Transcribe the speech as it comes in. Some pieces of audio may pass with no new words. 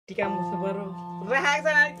टिका मुस्नु पर्यो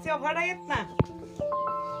राखेको छ अलिक त्यो फटाइत न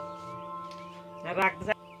राख्छ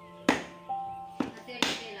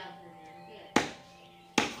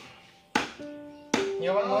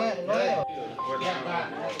यो नयाँ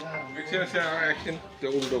एकछिन एकछिन त्यो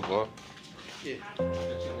उल्टो भयो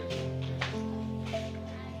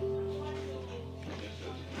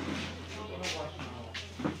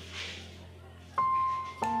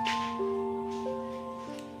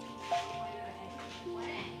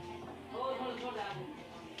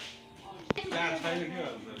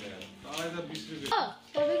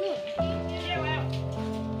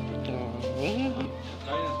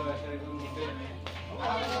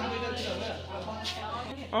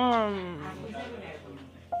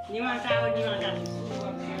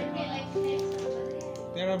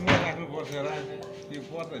त्यहाँ म राख्नुपर्छ होला त्यो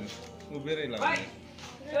पर्दैन उभिरै लाग्छ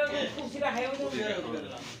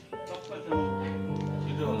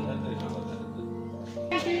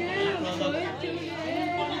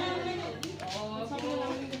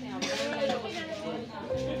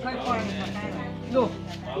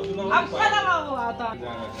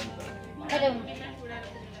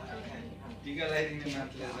टिका लगाइदिने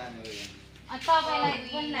मान्छेले जाने तपाईलाई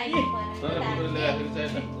पनि लगाइदिनु पर्यो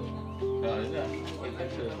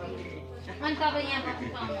अनि तपाईँ यहाँ बस्नु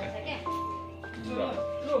पाउनुहुन्छ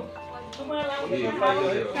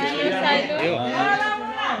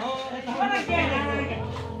के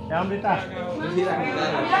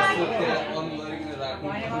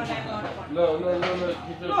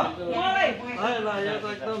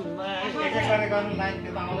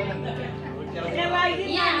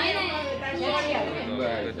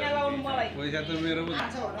पैसा त मेरो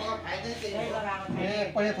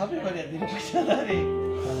पैसा थपी गरिदिनु पैसा रे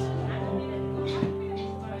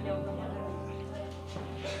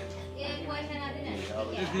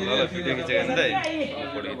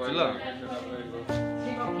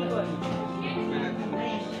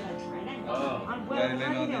गाडीलाई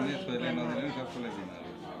नदिने छोरीलाई नदिने सबैलाई दिनु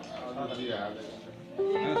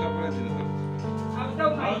सबैलाई दिनु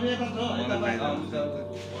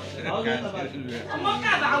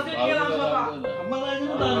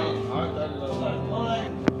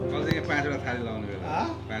कतिको 5 वटा थाली लाउनु बेला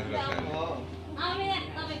 5 वटा थाली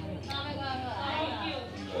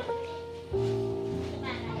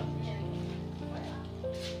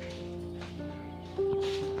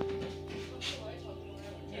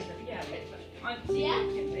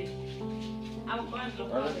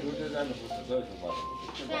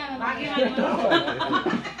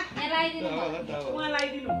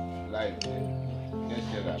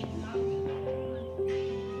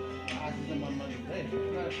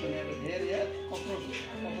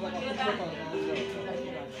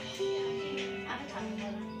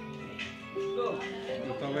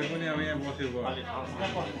तपाईँ पनि अब यहाँ बस्यो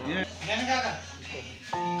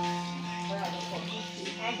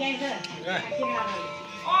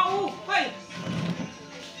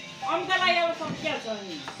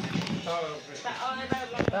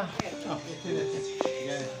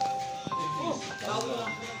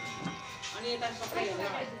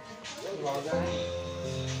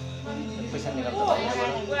पैसा निकाल्नु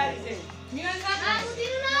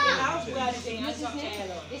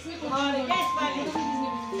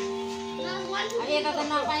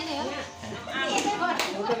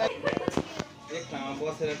एक ठाउँमा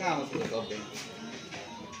बसेर कहाँ आउँछ तपाईँ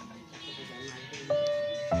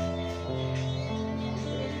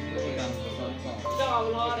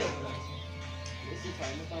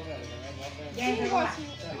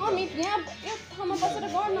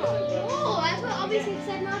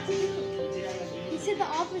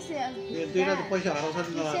दुईटा त पैसा हराउँछ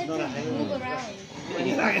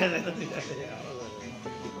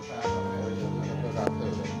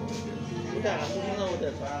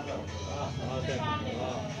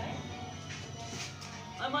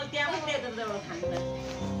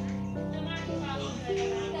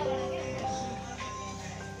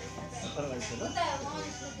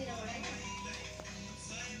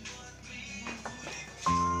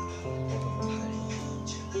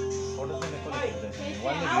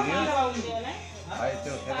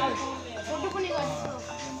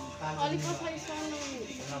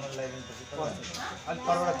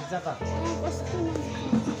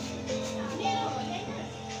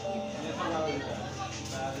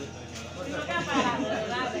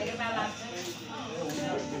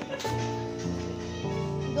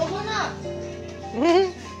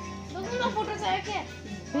फोटो चाहियो के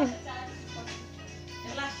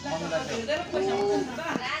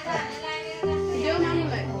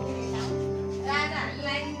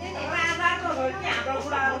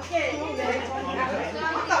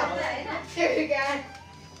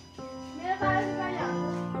मेरो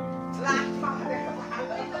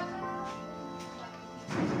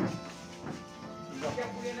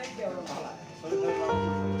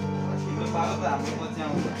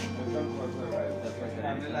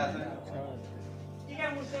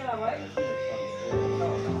एउटा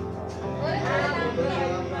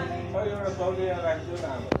चौधरी राख्छु न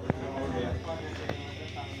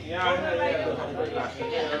यहाँ आएर सबै लाग्छ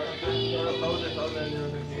एउटा चौधरी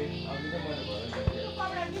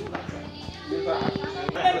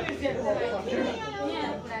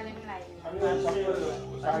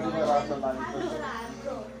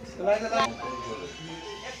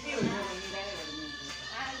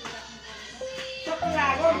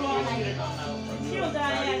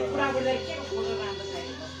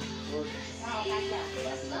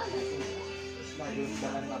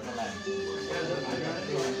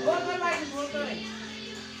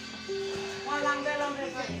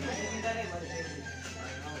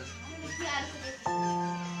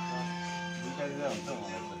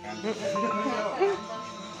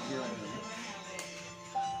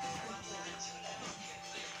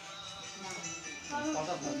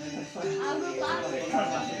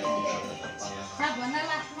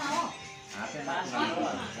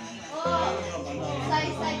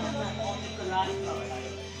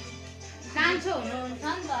कान्छो हुनुहुन्छ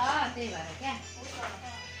नि त त्यही भएर क्या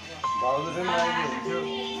भाउजूले पनि आइदियो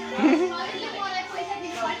मलाई पैसा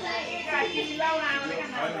दिनुपर्छ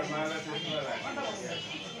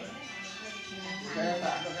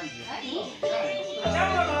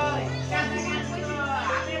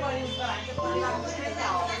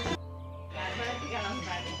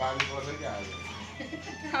पानी पर्छ कि आज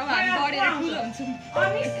अब हामी बढेर ठुलो हुन्छौँ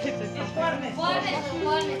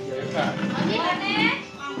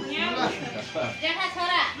जेठा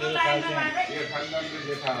छोरा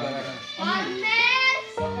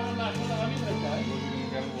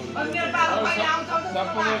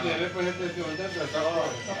सबैले धेरै पैसा त्यति हुन्छ नि त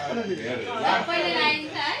सबैले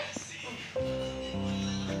लाइन्छ है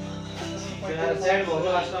सेट भएको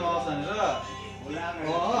लास्टमा आउँछ नि र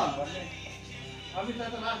हामीले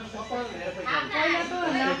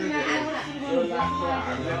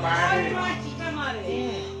पाए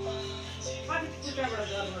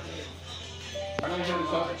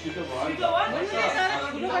छिटो भयो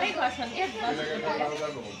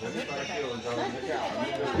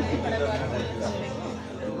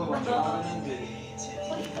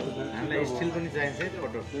हामीलाई स्टिल पनि चाहिन्छ है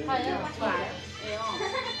फोटो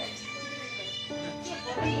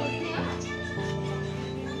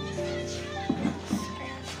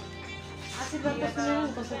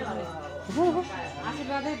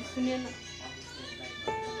आशीर्वादै सुनेन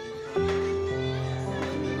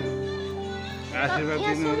आशीर्वाद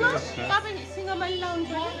दिनु तपाईँ सिङ्गमाली लाउनु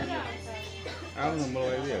पर्यो आउनु म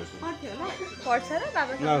लगाइदिइहाल्छु पर्छ र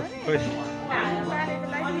बाबा ल खोइ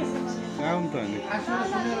आउनु त अनि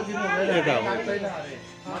यता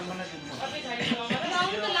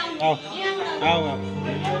आऊ आऊ आऊ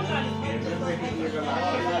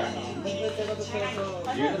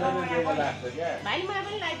भाइले मलाई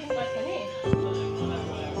पनि लगाइदिनु पर्छ नि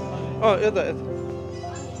यता यता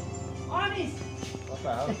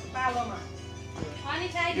अनि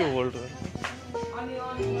चाहिन्छ यो होल्ड अनि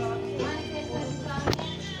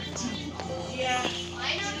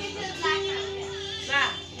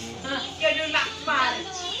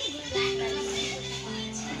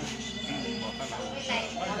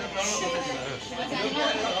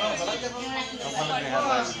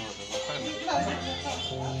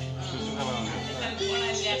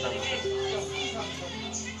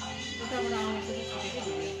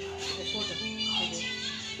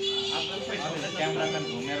क्यामेराम्यान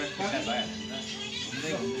घुमेर खिच्दा भयो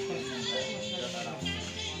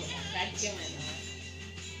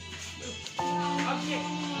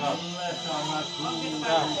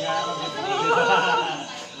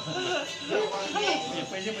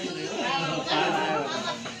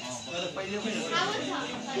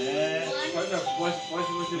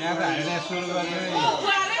यहाँ त हामीले सुरु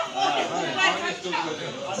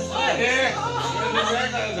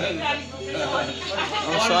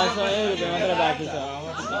मात्र बाँकी छ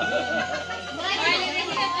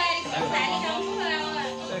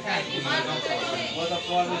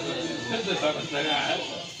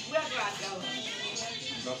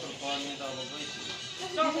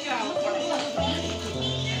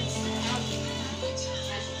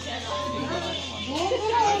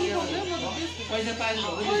पैसा पाइनु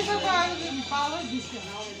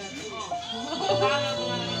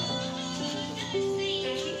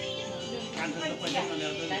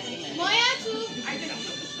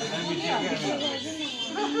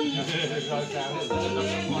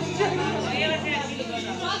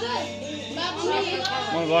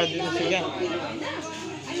म गरिदिन्छु क्या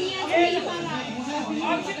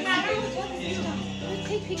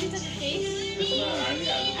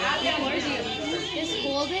Just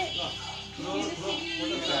hold it.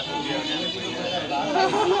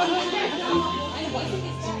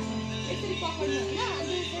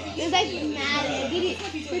 There's like mad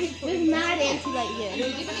there's mad ants right here.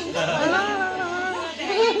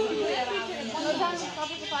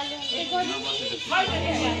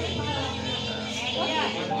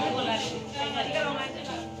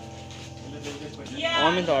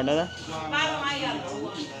 Amit order da.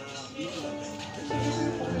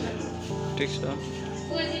 ठीक छ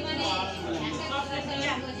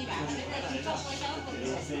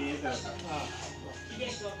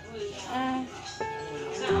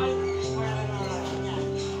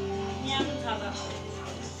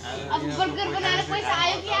अब बर्गर बनाएर पैसा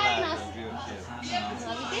आयो कि आएन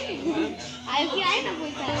आयो कि आएन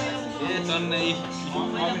पैसा ए चन्नै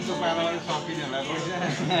अमितको पाराले सकिने होला पैसा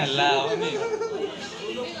ला हो नि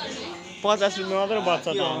 50 रुपैयाँ मात्र बच्छ त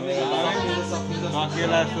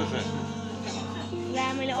सकिएला जस्तो छ ला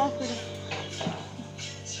मैले अफ गरेँ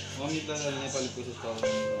अमित नेपाली कोसिस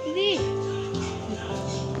दिदी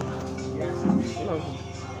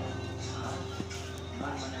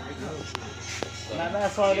दादा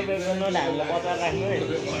 100 रुपैयाँको नोट हामीले 50 राख्नु है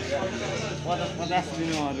 50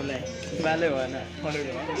 दिनु अरूलाई बाले भएन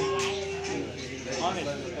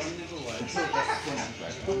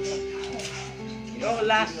यो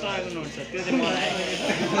लास्ट टाइमको नोट छ त्यो चाहिँ मलाई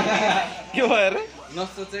के भयो रे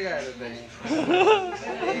नसोचेको आएर चाहिँ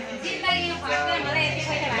जिन्दगीमा फर्स्ट टाइम मलाई यति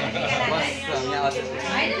पैसा भएको के टिका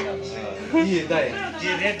लाग्छ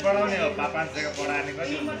हैन रेट बढाउने हो 500 को बढाउने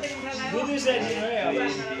कति बुझु सही है अब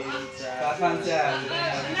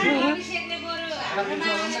अभिषेकले बरु हाम्रो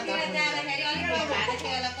मामातिर जाँदाखेरि अलिक भएको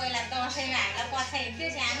थियो होला पहिला दसैँमा हामीलाई पछाइन्थ्यो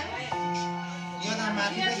सानो यो त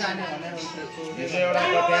माथि त जाने भने एउटा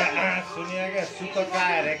कथा सुनियो क्या सुतका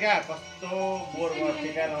अरे क्या कस्तो बोर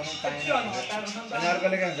टिका लाउनु पाइन्छ अनि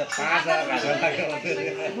अर्कोले के भन्छ 5000 घाटा लाग्यो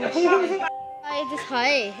यो चाहिँ छ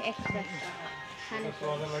है एक्स्ट्रा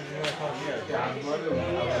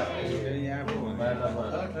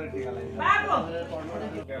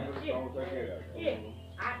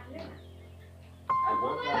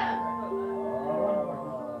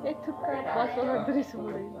एक थुक्का बसो गर्दैछु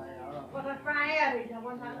बुढी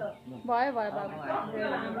भयो भयो बाबु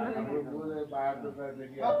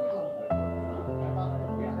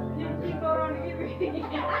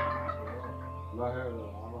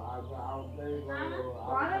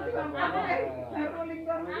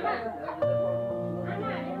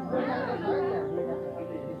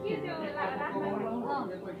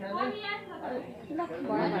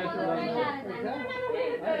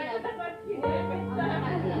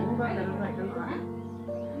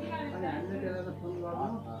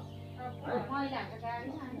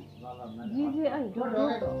जी आई जो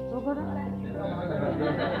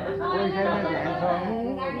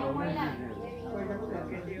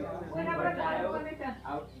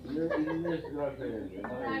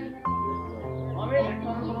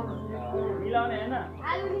मिलाउने हैन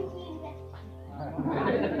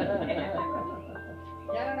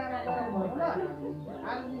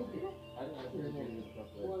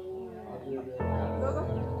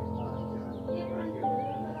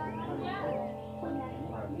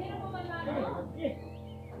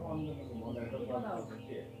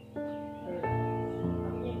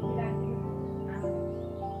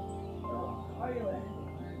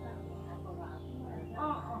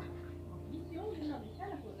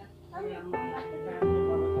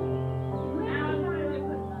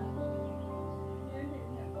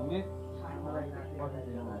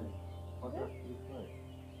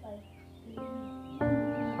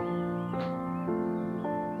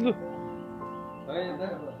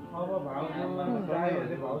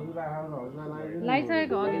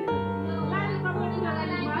लाइसकेको अघि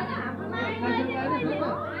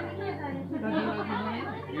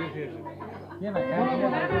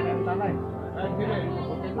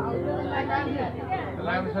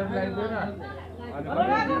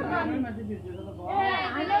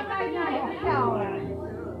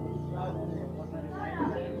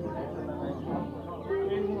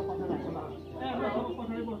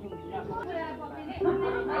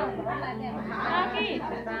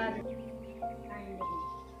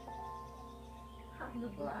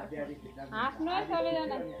आफ्नो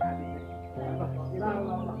सबैजना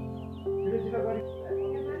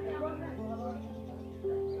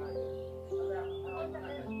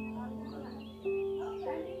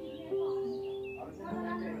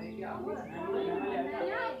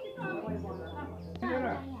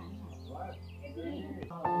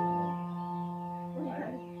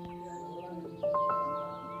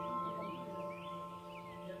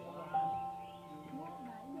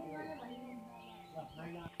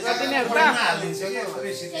कति नै हालिदिन्छु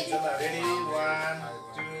कि सिद्धिन्छ ल रेडी 1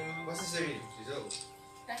 2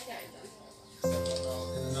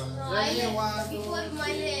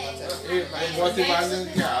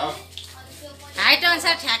 हाइट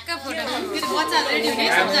अनुसार ठ्याक्क फोटो बच्चा रेडी हुने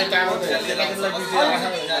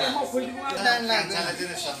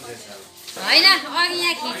होइन अघि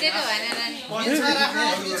यहाँ खिचेको भएन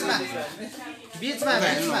बीचमा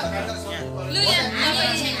लु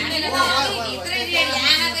भित्रै रेडी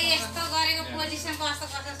आमाको यस्तो गरेको पोजिसन कस्तो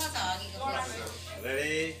कस्तो छ त अघिको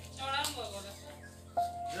रेडी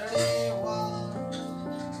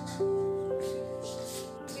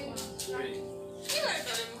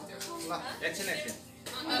एकछिन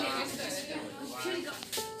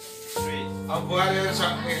अब बुहारी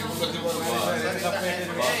सक्ने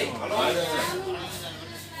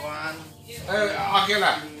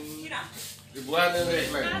अकेला बुहारी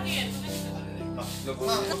एक्लै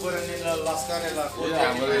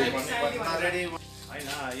रेडी होइन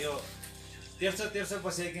यो तेर्सो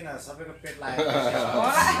बसिकन सबैको पेट लाग्यो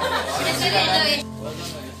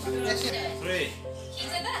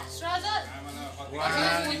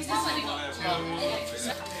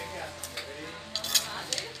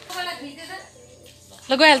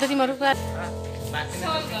ल गइहाल त तिमीहरू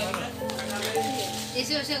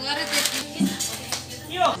यसो यसो गरेर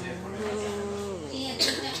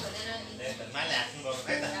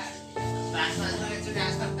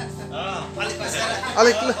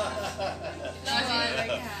अलिक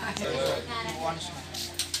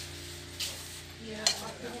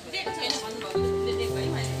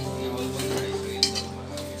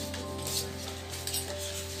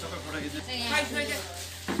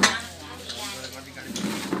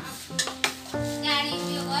गाडी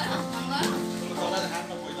यो गर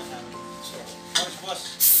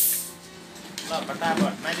ल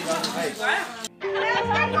फटाफट माथि गर्नु खै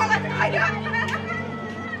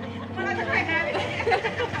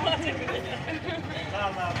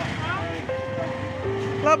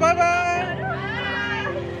ल बाइ बाइ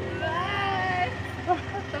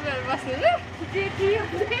तपाईँहरू बस्नु ल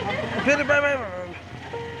फेरि बाइ बाइ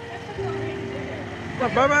ल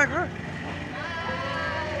बाइ बाइ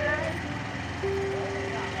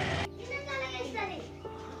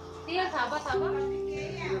तेल थाप थाप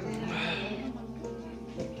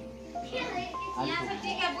यहाँ चाहिँ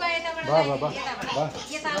टिका बुवा यताबाट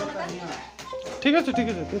ठिकै छ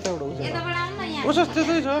त्यताबाट हुन्छ यताबाट आउनु न यहाँ उसो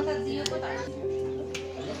त्यतै छ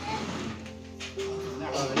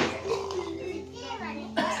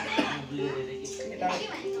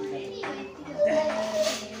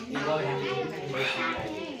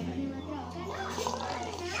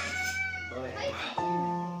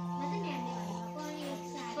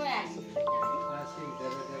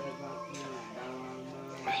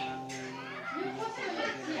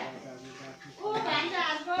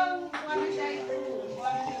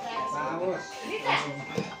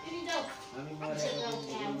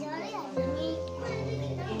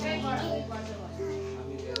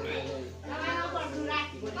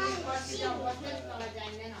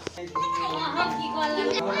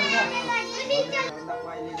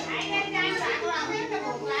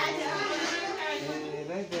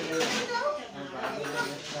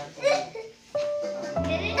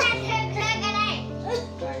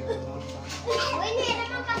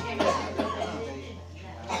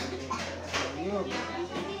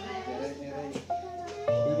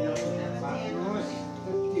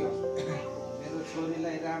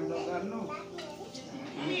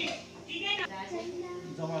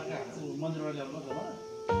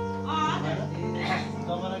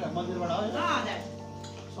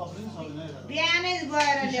बिहानै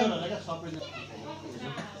गएर ल्याउनु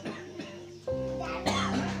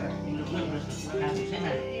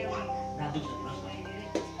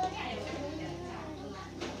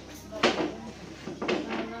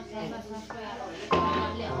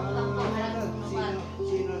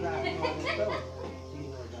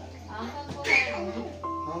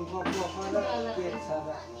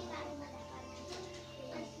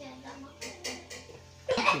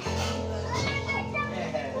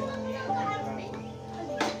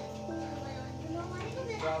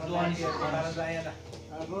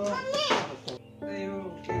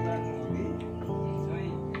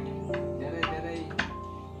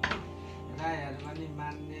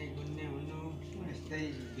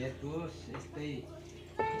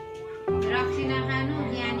रक्सी नखानु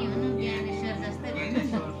ज्ञानी हुनु ज्ञानेश्वर जस्तै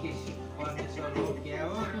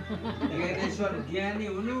ज्ञानेश्वर ज्ञानी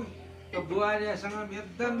हुनु त बुहारीसँग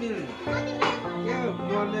एकदम मिल्ने के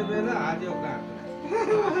बोल्ने बेला हाल्यो काँक्रा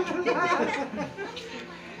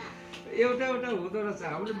एउटा हुँदो रहेछ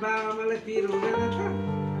हामीले बाबाआमालाई पिर हुँदैन त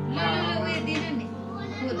उयो दिनु नि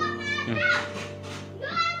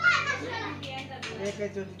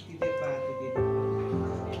एकैचोटि तिते पार्टी दिनु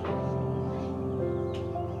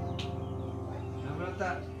हाम्रो त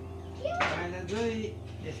अहिले जोइ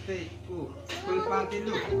यस्तै फुलपाती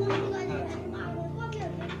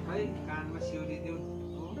खै कानमा सिउरी देऊ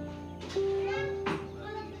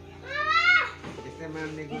यस्तै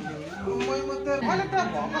मान्ने गुन्ने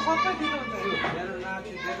मेरो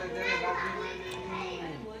नाति धेरै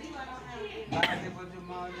बाजेपछि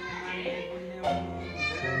मान्ने गुन्ने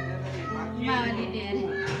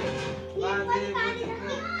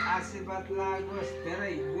बाजेबोजूको आशीर्वाद लागोस्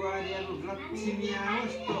धेरै बुहारीहरू लक्ष्मी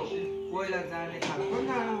आओस् त पहिला जाने खालको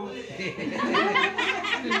नआओस्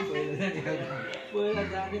पहिला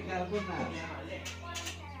जाने खालको नआओस्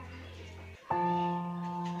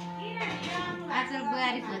आजकल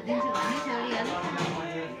बुहारी खोजिदिन्छु भन्ने छोडिहाल्नु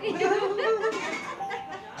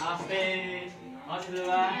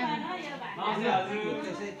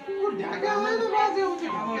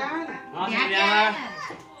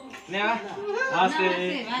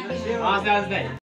Namaste.